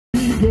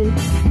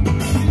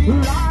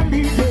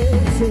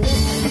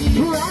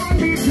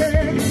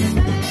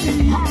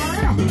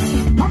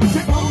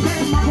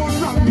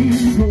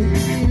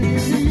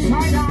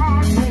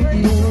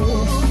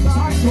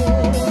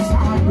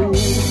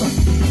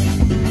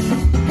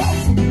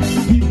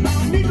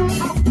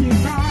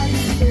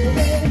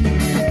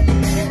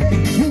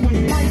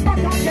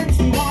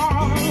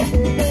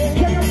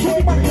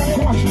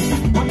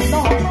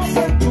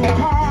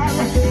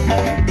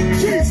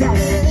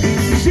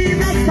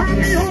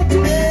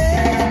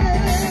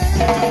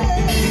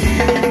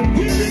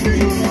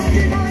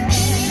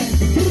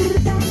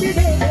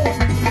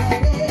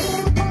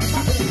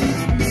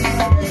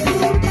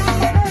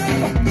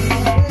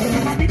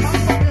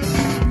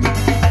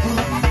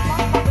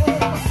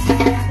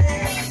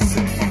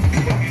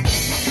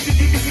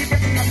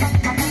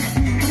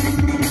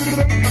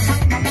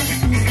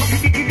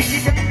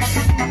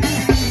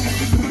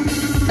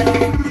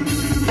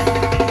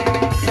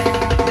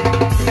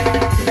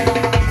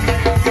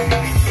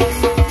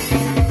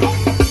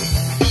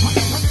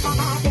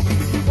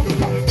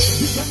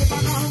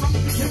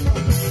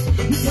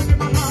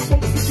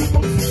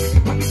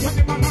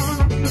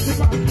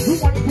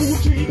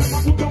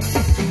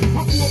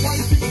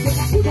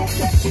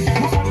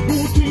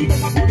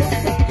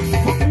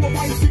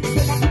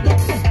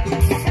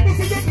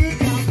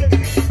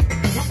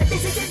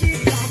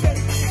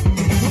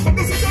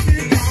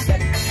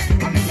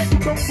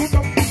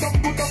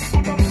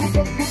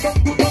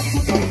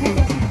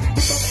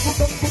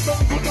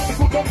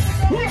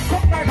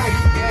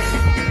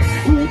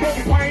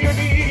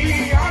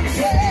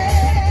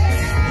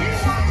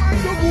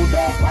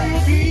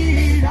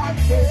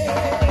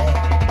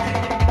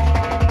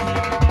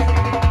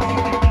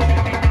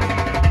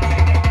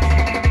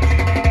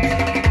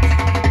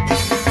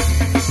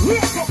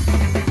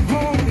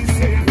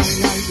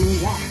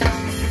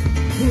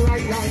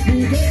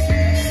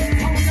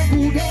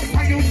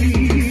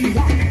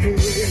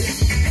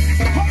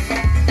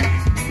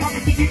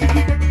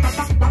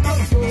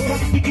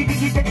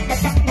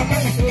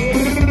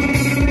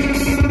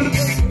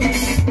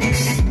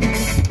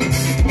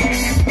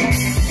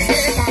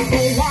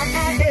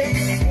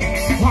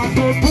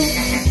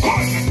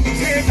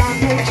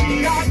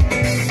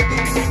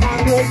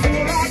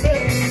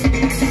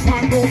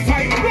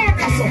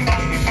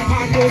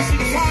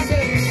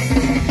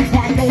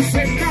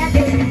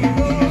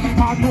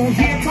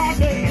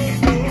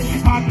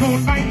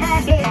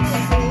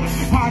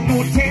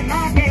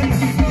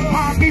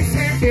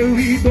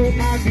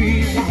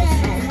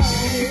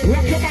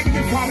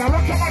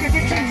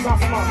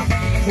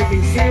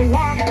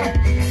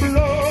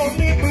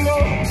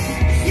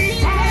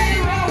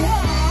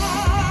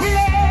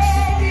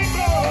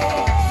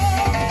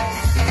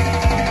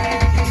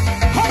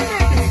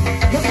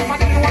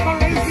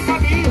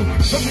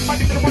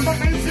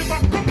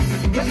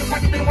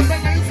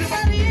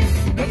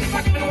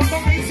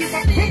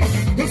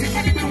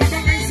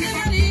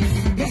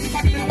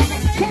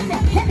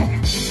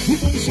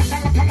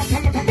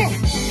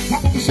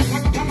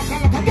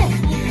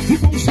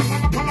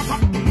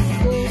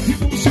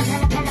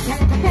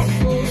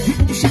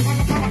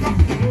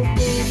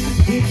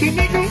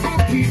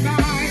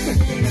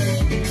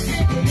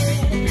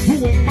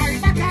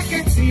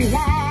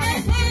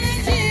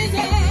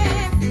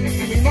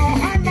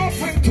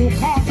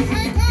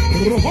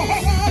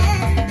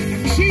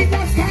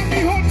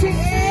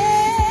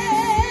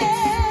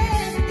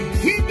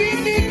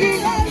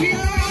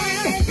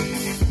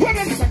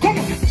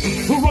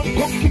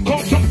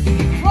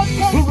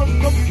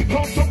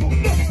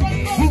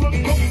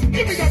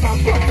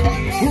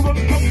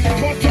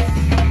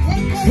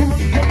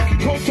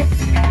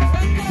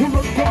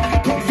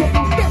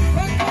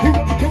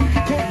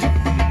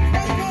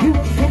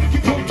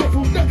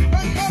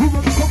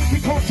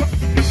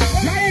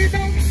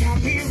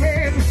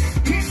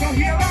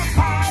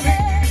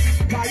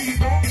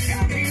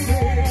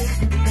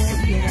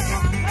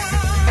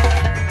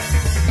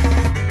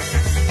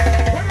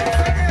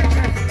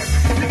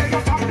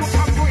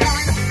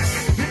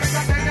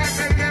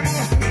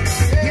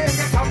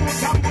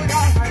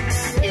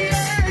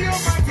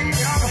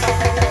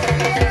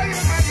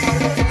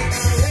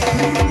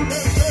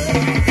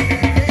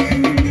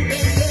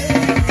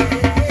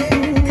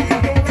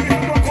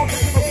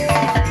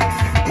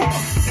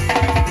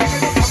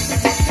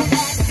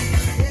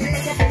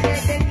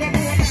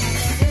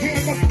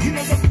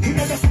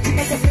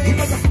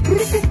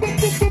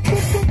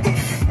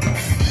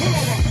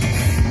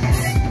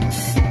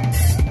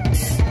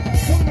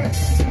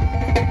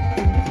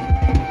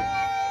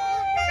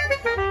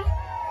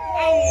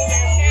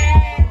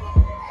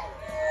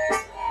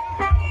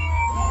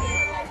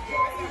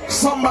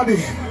Somebody,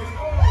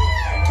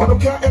 I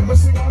don't care every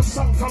single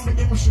song from the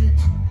hymn sheet.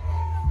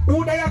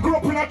 Who they grew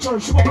up in a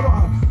church, you put your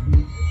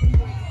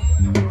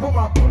hand.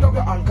 Mama, put up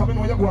your hand, come in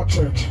when you go to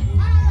church.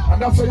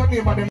 And that's your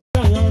name of them.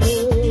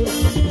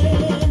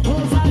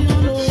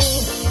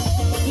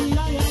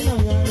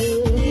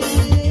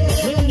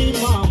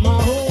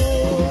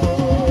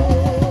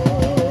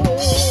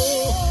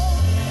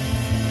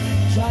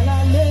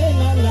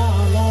 La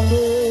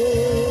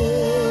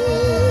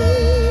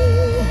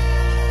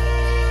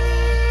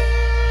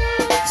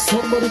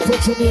Somebody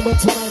put your name on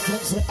tonight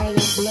and say, I am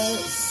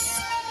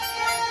blessed.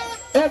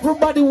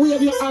 Everybody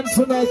wave your hand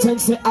tonight and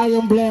say, I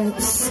am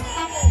blessed.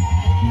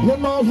 You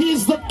know,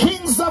 he's the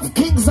kings of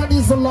kings and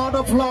he's the Lord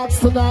of lords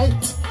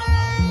tonight.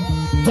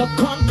 The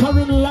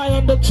conquering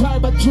lion, the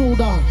tribe of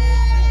Judah.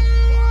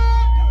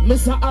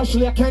 Mr.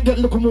 Ashley, I can't get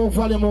a little more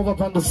volume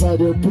over on the side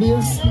here,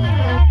 please.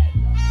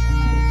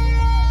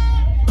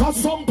 Because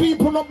some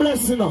people not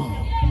blessing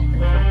now.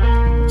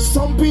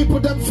 Some people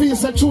them feel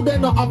that you they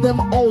not have them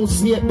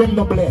house yet, them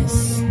not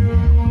bless.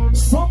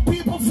 Some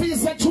people feel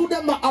that you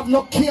them not have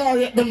no care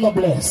yet, them not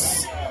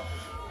bless.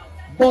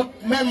 But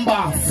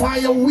remember,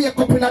 fire wake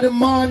up in the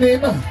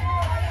morning.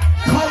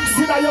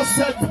 Consider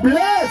yourself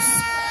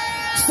blessed.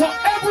 So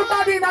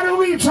everybody in the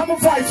reach of my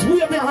voice,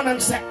 wave your hand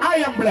and say, I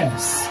am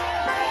blessed.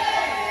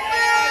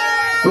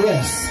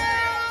 Yes.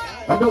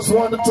 I just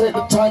want to take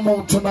the time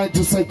out tonight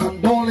to say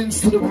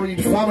condolence to the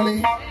Breed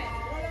family.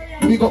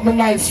 We got my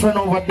nice friend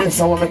over there,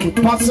 so I want to make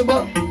it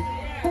possible.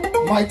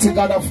 Mighty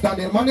God of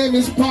Daniel. My name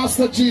is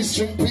Pastor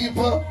G-String,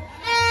 people.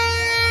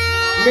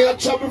 Me a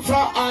travel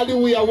from all the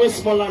way to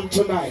Westmoreland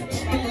tonight.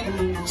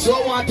 So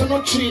I want to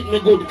not treat me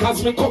good,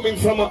 because me coming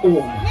from a home.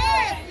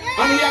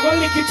 And we are going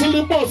to lick it till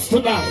the bus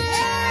tonight.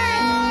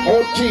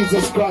 Oh,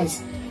 Jesus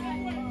Christ.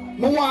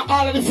 I want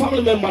all of the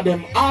family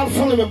members, all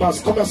family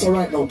members, come here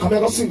right now. Come here,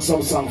 go sing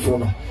some song for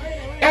me.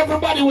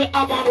 Everybody will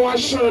have on one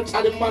shirt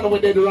and the man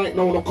with dead right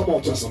now will come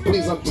out just so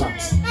please and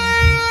thanks.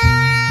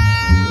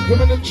 Give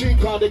me the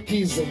drink or the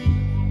keys.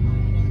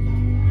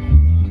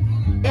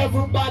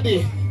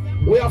 Everybody,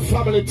 we are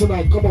family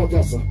tonight. Come out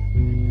just so.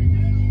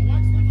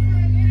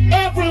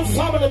 Every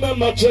family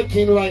member check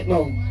in right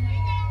now.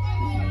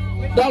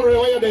 That way,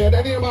 where you there?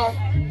 That neighbor,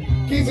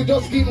 keys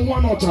just give me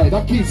one more time.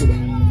 That keys.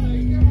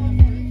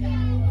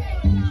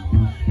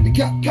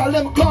 Can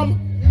them come?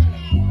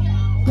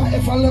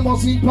 If I let me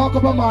see park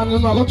up a man,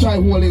 I'm going to try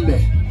hole in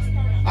there.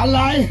 I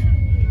lie.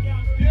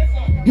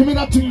 Give me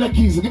that thing, the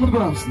keys. Give me the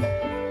grams.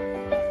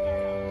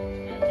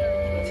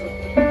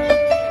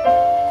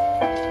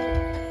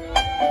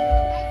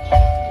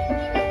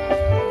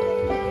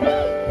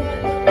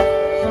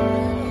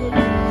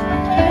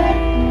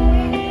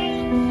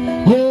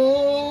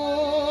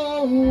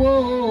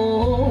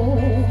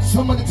 Oh,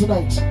 somebody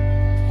tonight.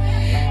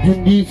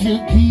 And if you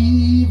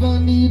give a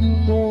little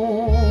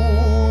more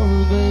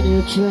than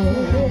you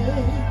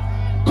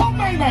try, come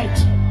by night.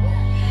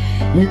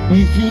 And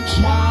if you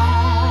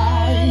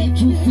try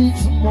to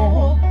fix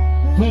more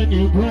than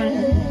you break,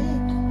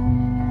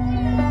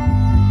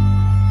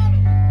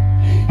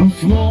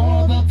 if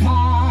you're the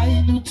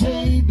kind who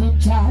take the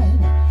time,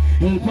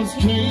 help a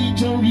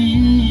stranger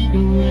in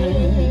the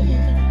way,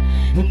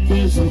 and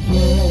there's a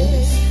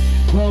place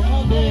from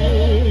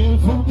there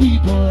for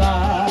people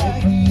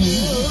like you.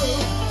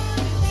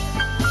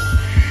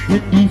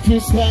 And if you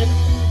stand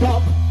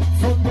up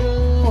for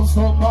those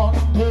on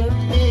their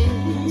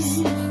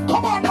knees,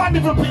 come on,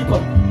 wonderful people,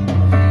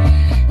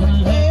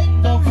 and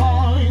lend a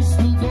voice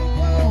to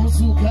those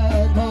who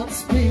cannot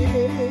speak.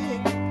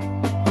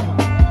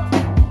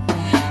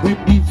 And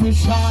if you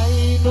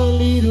shine a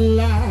little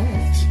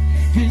light,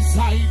 give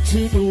sight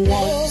to the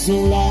ones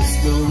who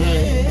lost the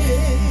way,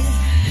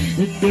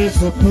 and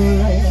there's a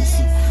place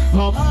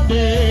up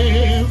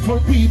there for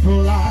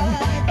people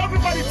like.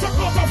 Everybody take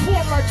out a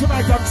phone like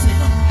tonight and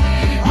sing.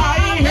 I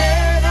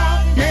heard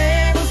I'm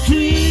in the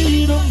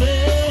street of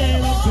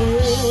men of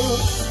gold.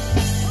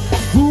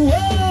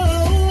 Whoa,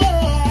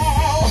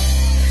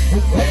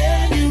 and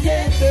when you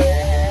get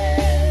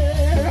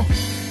there,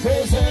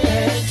 there's an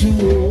end to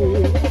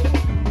it.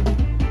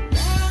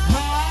 I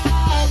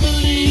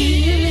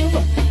believe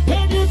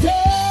when you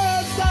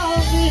touch down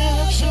the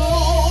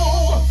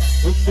shore,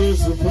 and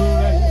there's a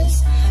place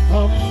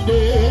I'm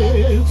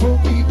there for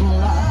people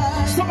like.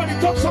 Somebody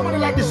talk, somebody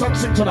like this and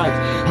sing tonight.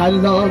 I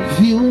love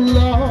you,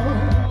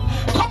 Lord.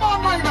 Come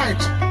on, my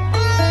night.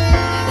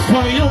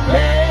 For your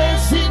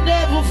mercy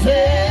never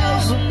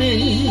fails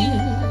me.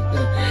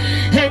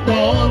 And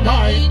all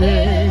my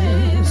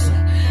days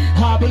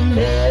I've been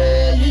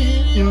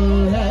laying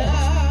your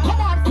hands.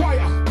 Come on,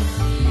 choir.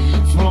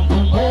 From the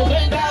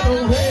moment that I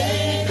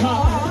wake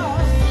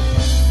up,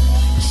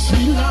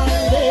 see my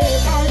day,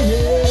 my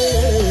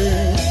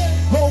head.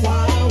 Oh, I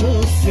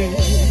will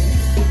sing.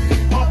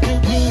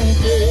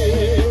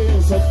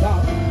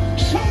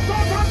 Shout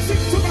out and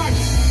sing tonight.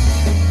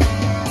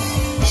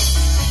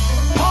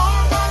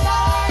 All my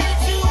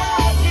life you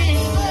have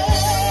been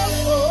there.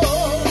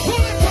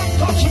 Pull it and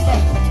touch it.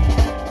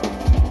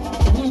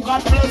 Who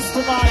got blessed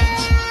tonight?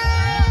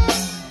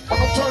 I'm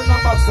going to turn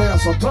them back there,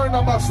 so turn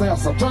them back there,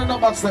 so turn them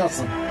back there,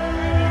 so.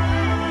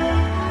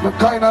 The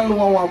kind of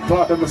low one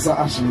part of Mr.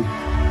 Ashley.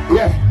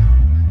 Yeah.